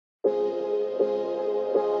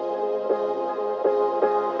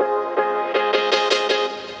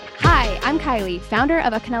I'm Kylie, founder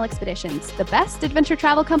of Acanel Expeditions, the best adventure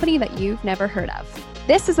travel company that you've never heard of.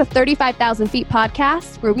 This is a 35,000 feet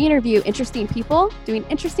podcast where we interview interesting people doing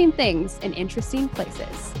interesting things in interesting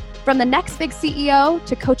places. From the next big CEO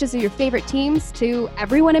to coaches of your favorite teams to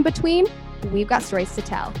everyone in between, we've got stories to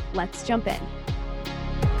tell. Let's jump in.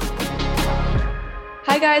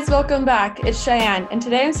 Hi guys, welcome back. It's Cheyenne, and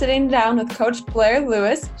today I'm sitting down with Coach Blair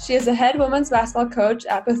Lewis. She is the head women's basketball coach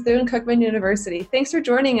at Bethune-Cookman University. Thanks for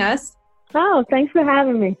joining us. Oh, thanks for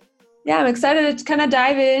having me. Yeah, I'm excited to kind of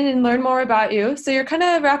dive in and learn more about you. So you're kind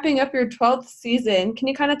of wrapping up your 12th season. Can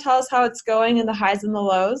you kind of tell us how it's going and the highs and the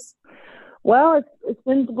lows? Well, it's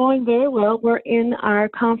been going very well. We're in our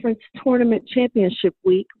conference tournament championship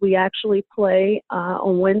week. We actually play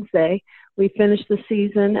on Wednesday. We finished the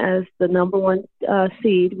season as the number one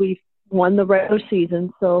seed. We won the regular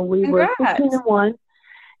season, so we Congrats. were 15-1.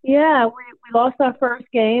 Yeah, we lost our first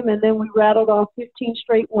game, and then we rattled off 15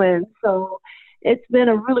 straight wins. So it's been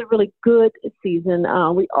a really, really good season.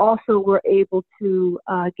 We also were able to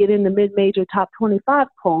get in the mid-major top 25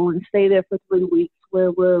 poll and stay there for 3 weeks,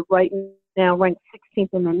 where we're right now ranked 16th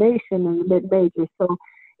in the nation in the mid-major. So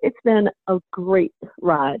it's been a great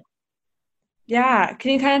ride. Yeah.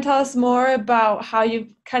 Can you kind of tell us more about how you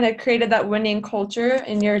kind of created that winning culture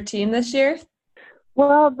in your team this year?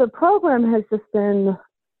 Well, the program has just been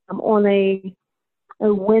on a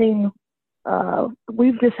winning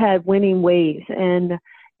we've just had winning ways. And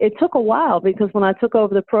it took a while because when I took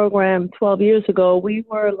over the program 12 years ago, we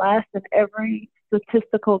were last in every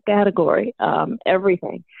statistical category,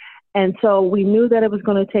 everything. And so we knew that it was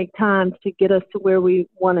going to take time to get us to where we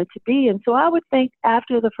wanted to be. And so I would think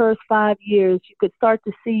after the first 5 years, you could start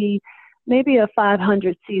to see maybe a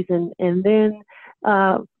 500 season and then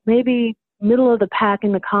maybe middle of the pack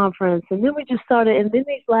in the conference. And then we just started, and then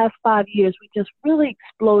these last 5 years, we just really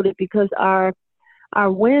exploded because our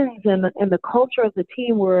wins and the culture of the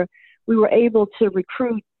team we were able to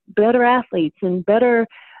recruit better athletes and better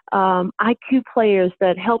IQ players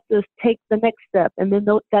that helped us take the next step. And then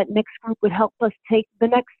that next group would help us take the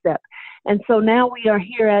next step. And so now we are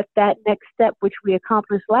here at that next step, which we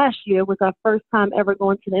accomplished last year, was our first time ever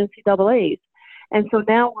going to the NCAAs. And so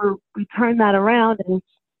now we turn that around, and,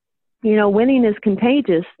 you know, winning is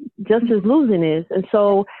contagious, just as losing is. And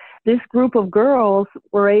so this group of girls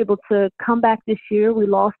were able to come back this year. We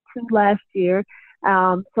lost 2 last year.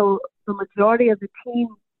 So the majority of the team,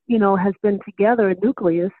 you know, has been together, a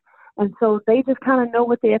nucleus. And so they just kind of know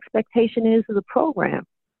what the expectation is of the program.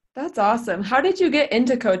 That's awesome. How did you get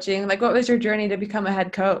into coaching? Like, what was your journey to become a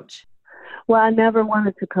head coach? Well, I never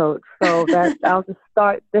wanted to coach, so I'll just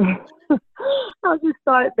start there.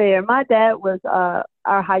 My dad was our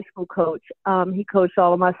high school coach. He coached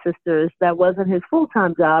all of my sisters. That wasn't his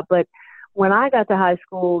full-time job, but when I got to high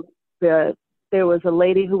school, there was a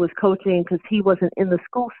lady who was coaching because he wasn't in the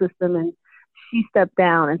school system, and she stepped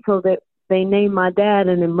down. And so they named my dad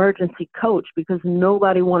an emergency coach because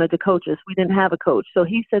nobody wanted to coach us. We didn't have a coach. So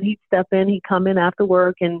he said he'd step in, he'd come in after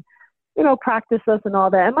work and, you know, practice us and all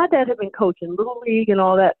that. And my dad had been coaching Little League and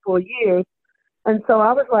all that for years. And so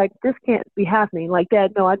I was like, this can't be happening. Like,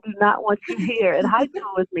 Dad, no, I do not want you here in high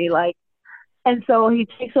school with me. And so he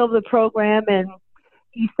takes over the program and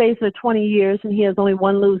he stays for 20 years and he has only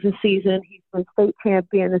 1 losing season. He's been state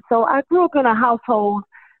champion. And so I grew up in a household,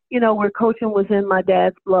 you know, where coaching was in my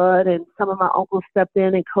dad's blood, and some of my uncles stepped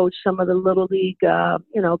in and coached some of the Little League,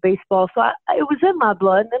 you know, baseball. So it was in my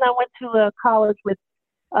blood. And then I went to a college with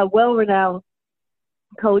a well-renowned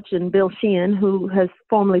coach, and Bill Sheehan, who has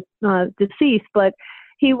formerly deceased, but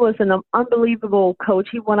he was an unbelievable coach.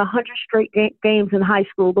 He won 100 straight games in high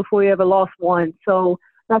school before he ever lost one. So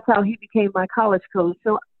that's how he became my college coach.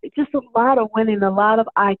 So just a lot of winning, a lot of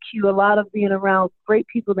IQ, a lot of being around great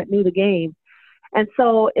people that knew the game. And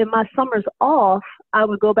so in my summers off, I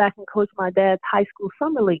would go back and coach my dad's high school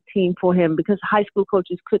summer league team for him because high school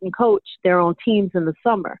coaches couldn't coach their own teams in the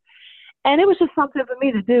summer. And it was just something for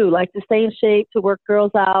me to do, like to stay in shape, to work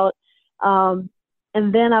girls out. And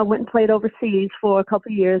then I went and played overseas for a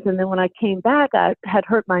couple of years. And then when I came back, I had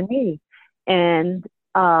hurt my knee. And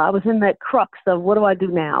I was in that crux of, what do I do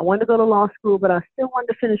now? I wanted to go to law school, but I still wanted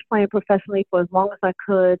to finish playing professionally for as long as I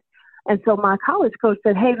could. And so my college coach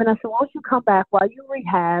said, hey, Vanessa, why don't you come back while you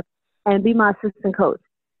rehab and be my assistant coach?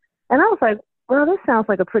 And I was like, well, this sounds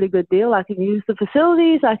like a pretty good deal. I can use the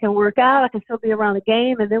facilities, I can work out, I can still be around the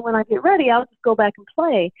game, and then when I get ready, I'll just go back and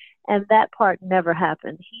play. And that part never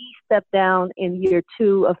happened. He stepped down in year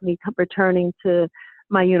 2 of me returning to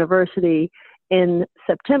my university in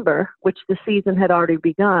September, which the season had already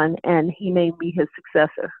begun, and he made me his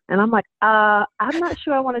successor. And I'm like, I'm not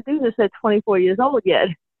sure I want to do this at 24 years old yet.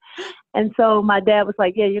 And so my dad was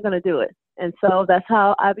like, yeah, you're going to do it. And so that's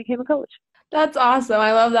how I became a coach. That's awesome.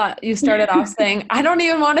 I love that you started off saying, I don't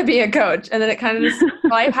even want to be a coach. And then it kind of just,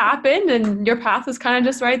 life happened and your path was kind of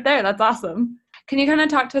just right there. That's awesome. Can you kind of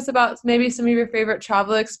talk to us about maybe some of your favorite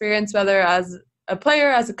travel experience, whether as a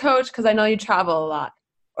player, as a coach, because I know you travel a lot,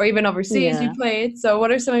 or even overseas you played. So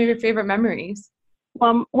what are some of your favorite memories?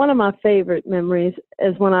 Well, one of my favorite memories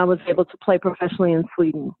is when I was able to play professionally in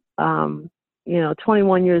Sweden,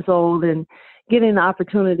 21 years old, and getting the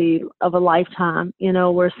opportunity of a lifetime,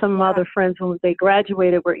 where some of my other friends, when they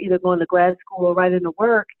graduated, were either going to grad school or right into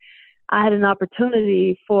work. I had an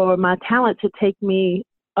opportunity for my talent to take me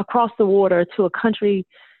across the water to a country,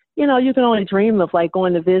 you can only dream of, like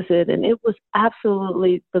going to visit. And it was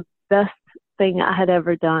absolutely the best thing I had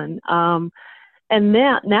ever done. And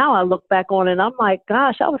now I look back on it and I'm like,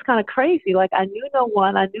 gosh, I was kind of crazy. Like, I knew no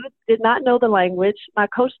one. Did not know the language. My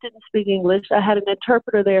coach didn't speak English. I had an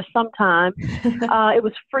interpreter there sometimes. It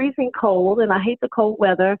was freezing cold, and I hate the cold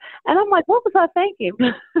weather. And I'm like, what was I thinking?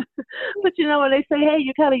 But when they say, hey,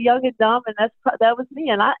 you're kind of young and dumb, and that was me.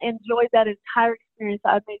 And I enjoyed that entire experience.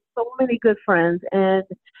 I made so many good friends, and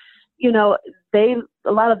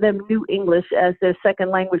a lot of them knew English as their second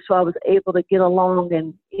language, so I was able to get along,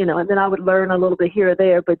 and then I would learn a little bit here or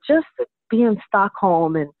there. But just to be in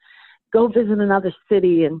Stockholm and go visit another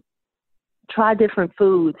city and try different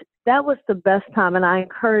foods, that was the best time. And I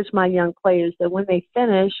encourage my young players that when they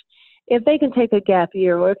finish, if they can take a gap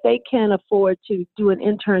year, or if they can afford to do an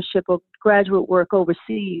internship or graduate work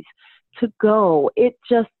overseas, to go. It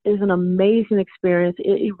just is an amazing experience.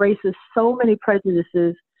 It erases so many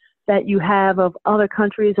prejudices that you have of other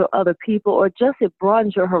countries or other people, or just it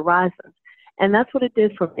broadens your horizons. And that's what it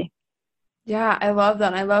did for me. Yeah, I love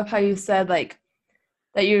that. And I love how you said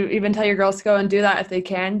that you even tell your girls to go and do that if they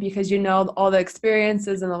can, because all the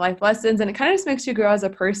experiences and the life lessons, and it kind of just makes you grow as a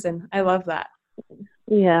person. I love that.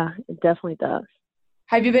 Yeah, it definitely does.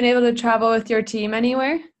 Have you been able to travel with your team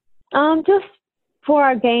anywhere? Just for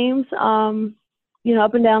our games,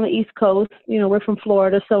 up and down the East Coast. We're from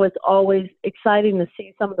Florida, so it's always exciting to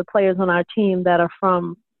see some of the players on our team that are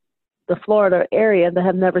from the Florida area that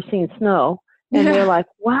have never sseen snow. And they're like,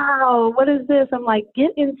 wow, what is this? I'm like,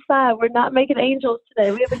 get inside. We're not making angels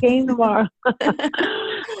today. We have a game tomorrow.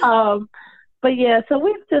 But yeah, so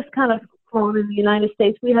we've just kind of flown in the United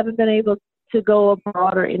States. We haven't been able to go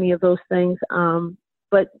abroad or any of those things.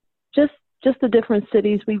 But just the different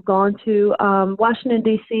cities we've gone to. Washington,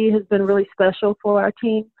 D.C. has been really special for our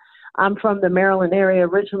team. I'm from the Maryland area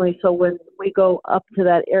originally, so when we go up to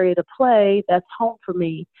that area to play, that's home for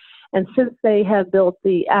me. And since they have built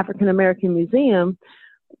the African American Museum,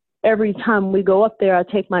 every time we go up there, I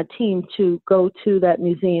take my team to go to that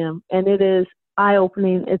museum. And it is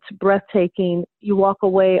eye-opening. It's breathtaking. You walk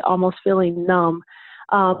away almost feeling numb.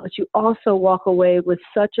 But you also walk away with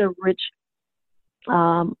such a rich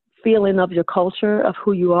feeling of your culture, of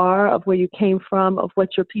who you are, of where you came from, of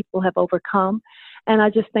what your people have overcome. And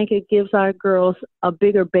I just think it gives our girls a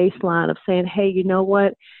bigger baseline of saying, hey, you know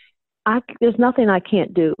what? There's nothing I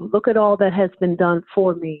can't do. Look at all that has been done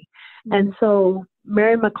for me. Mm-hmm. And so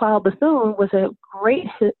Mary McLeod Bethune was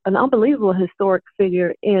an unbelievable historic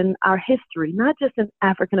figure in our history, not just in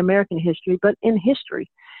African American history, but in history.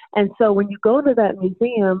 And so when you go to that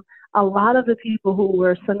museum, a lot of the people who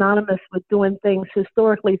were synonymous with doing things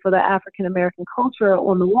historically for the African American culture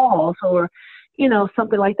on the walls, or,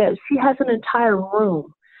 something like that. She has an entire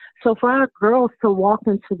room. So for our girls to walk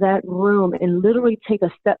into that room and literally take a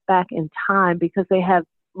step back in time, because they have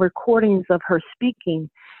recordings of her speaking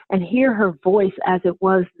and hear her voice as it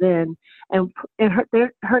was then, and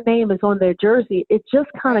her name is on their jersey, it just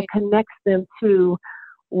kind of connects them to,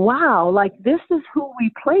 wow, like this is who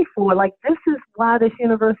we play for. Like this is why this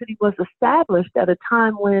university was established at a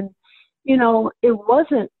time when, it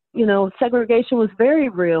wasn't, segregation was very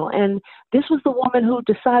real. And this was the woman who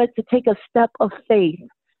decided to take a step of faith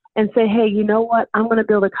and say, hey, you know what, I'm going to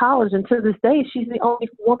build a college. And to this day, she's the only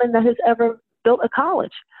woman that has ever built a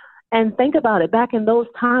college. And think about it, back in those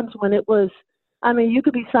times when it was, you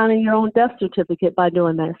could be signing your own death certificate by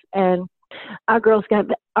doing this. And our girls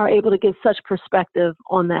are able to get such perspective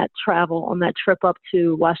on that travel, on that trip up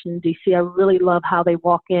to Washington, D.C. I really love how they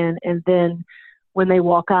walk in, and then when they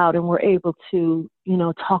walk out and we're able to,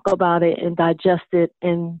 talk about it and digest it,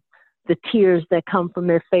 and the tears that come from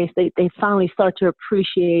their face, they finally start to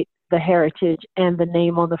appreciate the heritage and the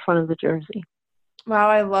name on the front of the jersey. Wow,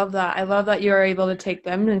 I love that. I love that you are able to take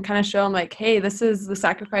them and kind of show them like, hey, this is the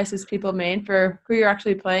sacrifices people made for who you're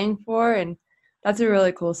actually playing for. And that's a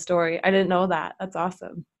really cool story. I didn't know that. That's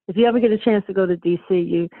awesome. If you ever get a chance to go to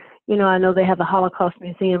D.C., I know they have the Holocaust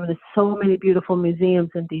Museum, and there's so many beautiful museums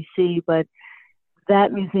in D.C., but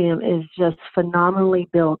that museum is just phenomenally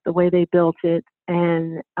built, the way they built it,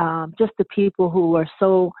 and just the people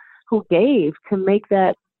who gave to make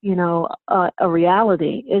that, a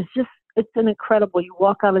reality. It's an incredible. You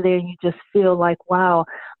walk out of there and you just feel like, wow,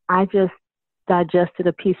 I just digested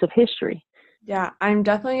a piece of history. Yeah, I'm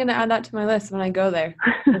definitely going to add that to my list when I go there,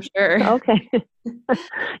 for sure. Okay.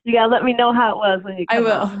 You got to let me know how it was when you come I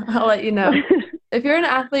will. out. I'll let you know. If you're an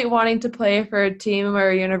athlete wanting to play for a team or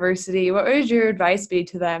a university, what would your advice be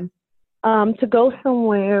to them? To go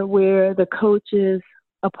somewhere where the coach is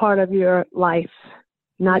a part of your life,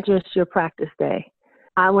 not just your practice day.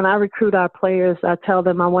 When I recruit our players, I tell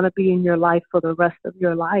them I want to be in your life for the rest of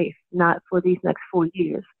your life, not for these next 4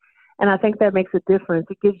 years. And I think that makes a difference.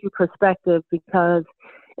 It gives you perspective, because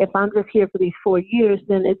if I'm just here for these 4 years,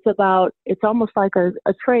 then it's almost like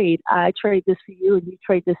a trade. I trade this for you and you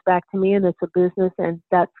trade this back to me, and it's a business. And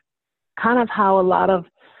that's kind of how a lot of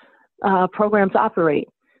programs operate.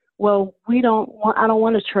 Well, I don't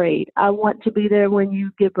want to trade. I want to be there when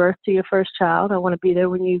you give birth to your first child. I want to be there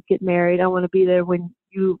when you get married. I want to be there when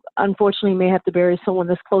you unfortunately may have to bury someone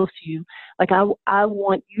that's close to you. Like I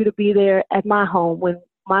want you to be there at my home when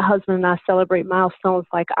my husband and I celebrate milestones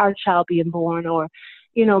like our child being born, or,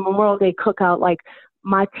 Memorial Day cookout. Like,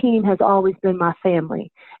 my team has always been my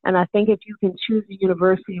family. And I think if you can choose a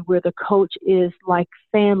university where the coach is like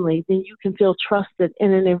family, then you can feel trusted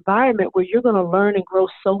in an environment where you're going to learn and grow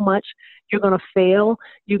so much. You're going to fail.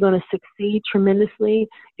 You're going to succeed tremendously.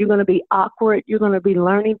 You're going to be awkward. You're going to be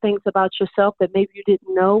learning things about yourself that maybe you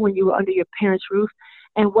didn't know when you were under your parents' roof.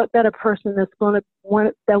 And what better person that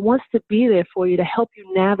wants to be there for you to help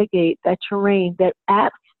you navigate that terrain, that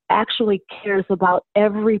actually cares about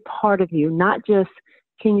every part of you, not just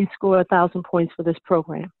can you score 1,000 points for this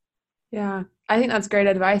program. Yeah, I think that's great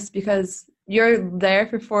advice, because you're there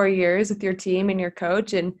for 4 years with your team and your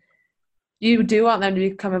coach, and you do want them to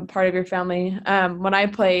become a part of your family. When I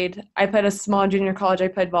played a small junior college. I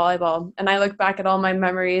played volleyball, and I look back at all my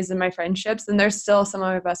memories and my friendships, and they're still some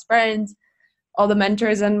of my best friends. All the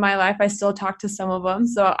mentors in my life, I still talk to some of them.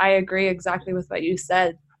 So I agree exactly with what you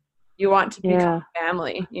said. You want to become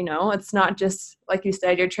family, It's not just, like you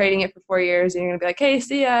said, you're trading it for 4 years and you're going to be like, hey,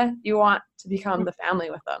 see ya. You want to become the family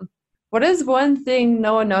with them. What is one thing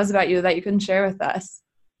no one knows about you that you can share with us?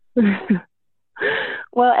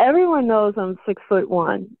 Well, everyone knows I'm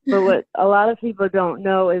 6'1", but what a lot of people don't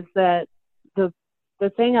know is that the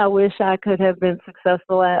thing I wish I could have been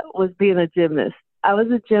successful at was being a gymnast. I was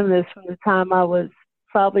a gymnast from the time I was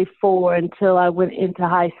probably 4 until I went into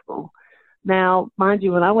high school. Now, mind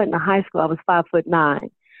you, when I went into high school, I was 5'9".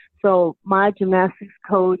 So my gymnastics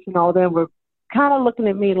coach and all them were kind of looking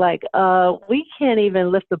at me like, we can't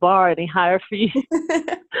even lift the bar any higher for you.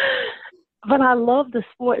 But I loved the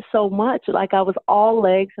sport so much. Like, I was all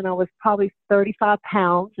legs, and I was probably 35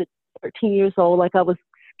 pounds at 13 years old. Like, I was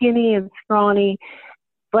skinny and scrawny,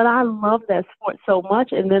 but I loved that sport so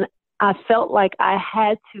much. And then I felt like I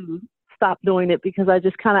had to stop doing it because I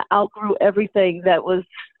just kind of outgrew everything that was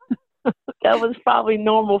probably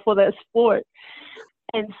normal for that sport.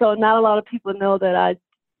 And so not a lot of people know that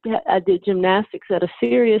I did gymnastics at a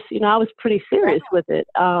serious, I was pretty serious with it.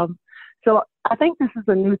 So I think this is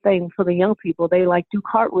a new thing for the young people. They do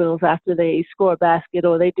cartwheels after they score a basket,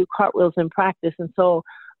 or they do cartwheels in practice. And so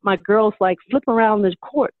my girls flip around the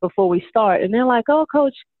court before we start. And they're like, oh,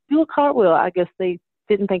 coach, do a cartwheel. I guess they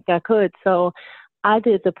didn't think I could. So I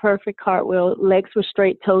did the perfect cartwheel. Legs were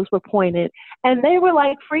straight, toes were pointed. And they were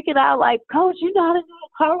freaking out, coach, you know how to do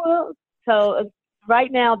a cartwhel? So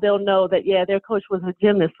right now they'll know that, their coach was a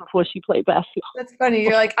gymnast before she played basketball. That's funny.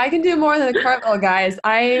 You're like, I can do more than a cartwheel, guys.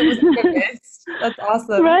 I was a gymnast. That's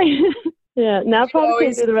awesome. Right. Yeah. Now I probably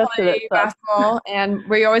can't do the rest of it. Basketball. And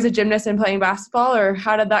were you always a gymnast and playing basketball, or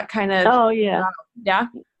how did that kind of? Oh, yeah. Yeah.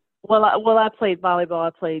 Well, I played volleyball.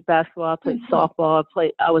 I played basketball. I played softball.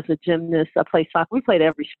 I was a gymnast. I played soccer. We played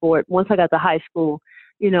every sport. Once I got to high school,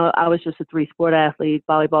 I was just a 3-sport athlete: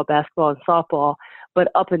 volleyball, basketball, and softball. But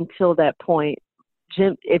up until that point,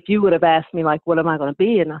 if you would have asked me, what am I going to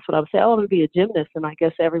be? And that's what I would say, oh, I'm going to be a gymnast. And I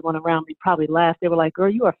guess everyone around me probably laughed. They were like, girl,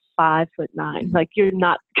 you are 5'9". You're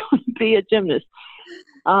not going to be a gymnast.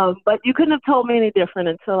 But you couldn't have told me any different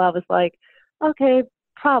until I was like, okay,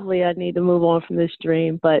 probably I need to move on from this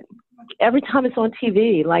dream. But every time it's on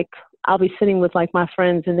TV, I'll be sitting with my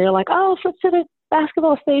friends, and they're like, oh, flip to the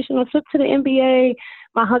basketball station or flip to the NBA.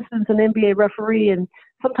 My husband's an NBA referee, and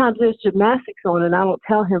sometimes there's gymnastics on, and I don't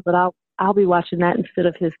tell him, but I'll be watching that instead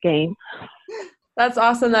of his game. That's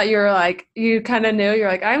awesome that you kind of knew. You're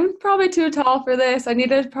like, I'm probably too tall for this. I need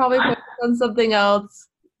to probably focus on something else,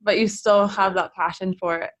 but you still have that passion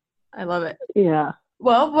for it. I love it. Yeah.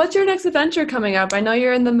 Well, what's your next adventure coming up? I know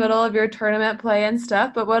you're in the middle of your tournament play and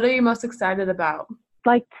stuff, but what are you most excited about?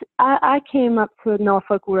 Like I came up to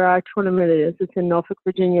Norfolk where our tournament is. It's in Norfolk,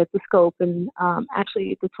 Virginia at the Scope. And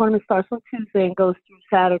actually the tournament starts on Tuesday and goes through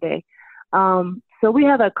Saturday. So we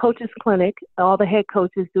have a coaches clinic. All the head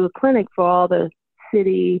coaches do a clinic for all the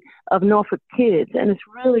city of Norfolk kids. And it's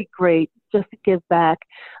really great just to give back.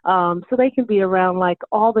 So they can be around like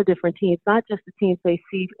all the different teams, not just the teams they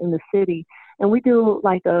see in the city. And we do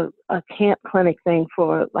like a camp clinic thing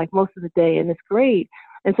for like most of the day. And it's great.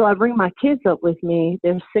 And so I bring my kids up with me.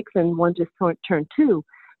 They're 6 and one just turned 2.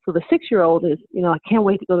 So the 6-year-old is, I can't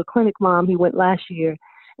wait to go to clinic, Mom. He went last year.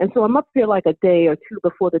 And so I'm up here like a day or two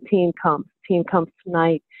before the team comes. The team comes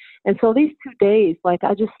tonight. And so these 2 days, like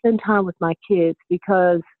I just spend time with my kids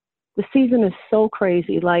because the season is so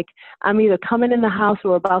crazy. Like I'm either coming in the house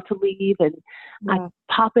or about to leave and I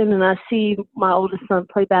pop in and I see my oldest son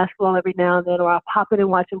play basketball every now and then, or I'll pop in and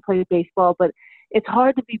watch him play baseball. But it's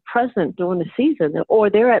hard to be present during the season, or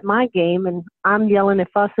they're at my game and I'm yelling and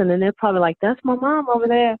fussing and they're probably like, that's my mom over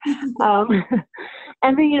there.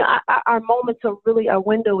 And then, our moments are really, our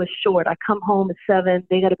window is short. I come home at 7,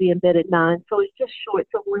 they got to be in bed at 9. So it's just short.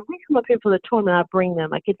 So when we come up here for the tournament, I bring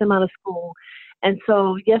them, I get them out of school. And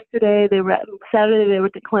so Saturday they were at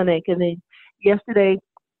the clinic. And then yesterday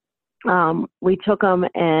we took them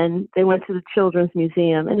and they went to the Children's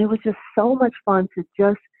Museum. And it was just so much fun to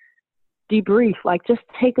just debrief, like just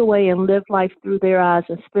take away and live life through their eyes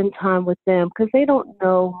and spend time with them because they don't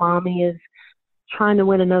know Mommy is trying to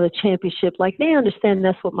win another championship. Like they understand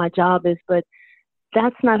that's what my job is, but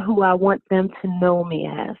that's not who I want them to know me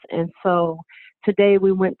as. And so today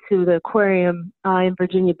we went to the aquarium in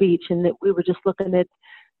Virginia Beach and we were just looking at,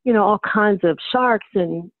 all kinds of sharks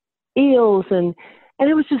and eels and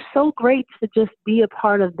it was just so great to just be a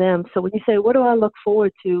part of them. So when you say, what do I look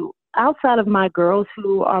forward to? Outside of my girls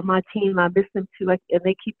who are my team, I miss them too, and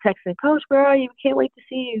they keep texting, Coach, where are you? Can't wait to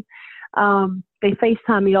see you. They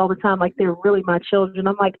FaceTime me all the time like they're really my children.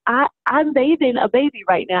 I'm like, I'm bathing a baby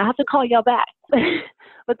right now. I have to call y'all back.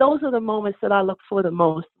 But those are the moments that I look for the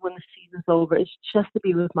most when the season's over. It's just to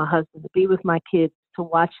be with my husband, to be with my kids, to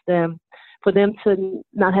watch them, for them to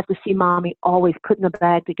not have to see Mommy always putting a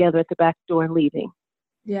bag together at the back door and leaving.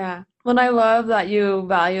 Yeah. Well, I love that you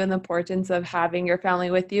value the importance of having your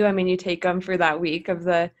family with you. I mean, you take them for that week of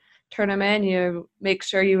the tournament, you make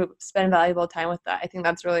sure you spend valuable time with that. I think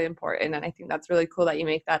that's really important. And I think that's really cool that you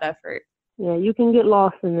make that effort. Yeah, you can get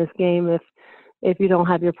lost in this game if you don't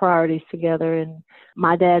have your priorities together. And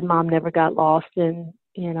my dad and mom never got lost in,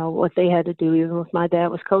 what they had to do. Even if my dad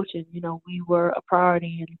was coaching, we were a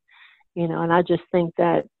priority. And, and I just think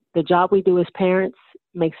that the job we do as parents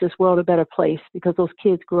makes this world a better place because those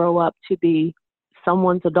kids grow up to be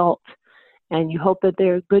someone's adult. And you hope that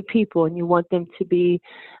they're good people and you want them to be,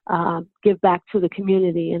 give back to the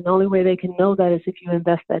community. And the only way they can know that is if you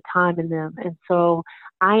invest that time in them. And so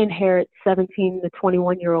I inherit 17 to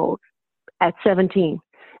 21-year-olds at 17.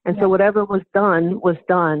 And so whatever was done.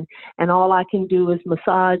 And all I can do is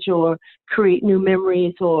massage or create new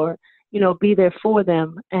memories or, be there for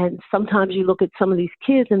them. And sometimes you look at some of these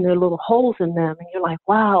kids and there are little holes in them and you're like,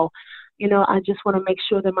 wow, I just want to make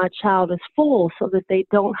sure that my child is full so that they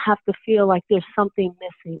don't have to feel like there's something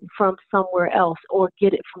missing from somewhere else or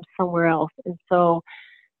get it from somewhere else. And so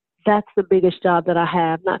that's the biggest job that I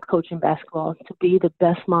have, not coaching basketball, to be the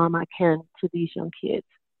best mom I can to these young kids.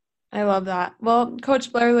 I love that. Well,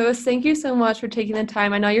 Coach Blair Lewis, thank you so much for taking the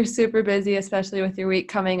time. I know you're super busy, especially with your week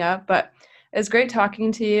coming up, but it's great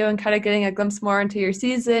talking to you and kind of getting a glimpse more into your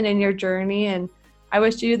season and your journey. And I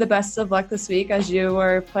wish you the best of luck this week as you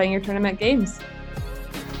were playing your tournament games.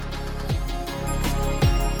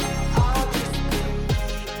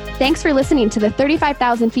 Thanks for listening to the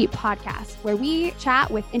 35,000 Feet podcast, where we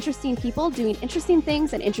chat with interesting people doing interesting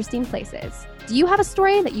things in interesting places. Do you have a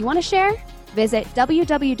story that you want to share? Visit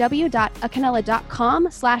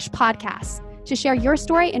www.acanela.com/podcast to share your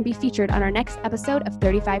story and be featured on our next episode of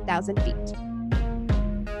 35,000 Feet.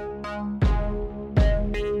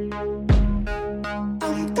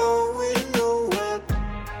 I'm going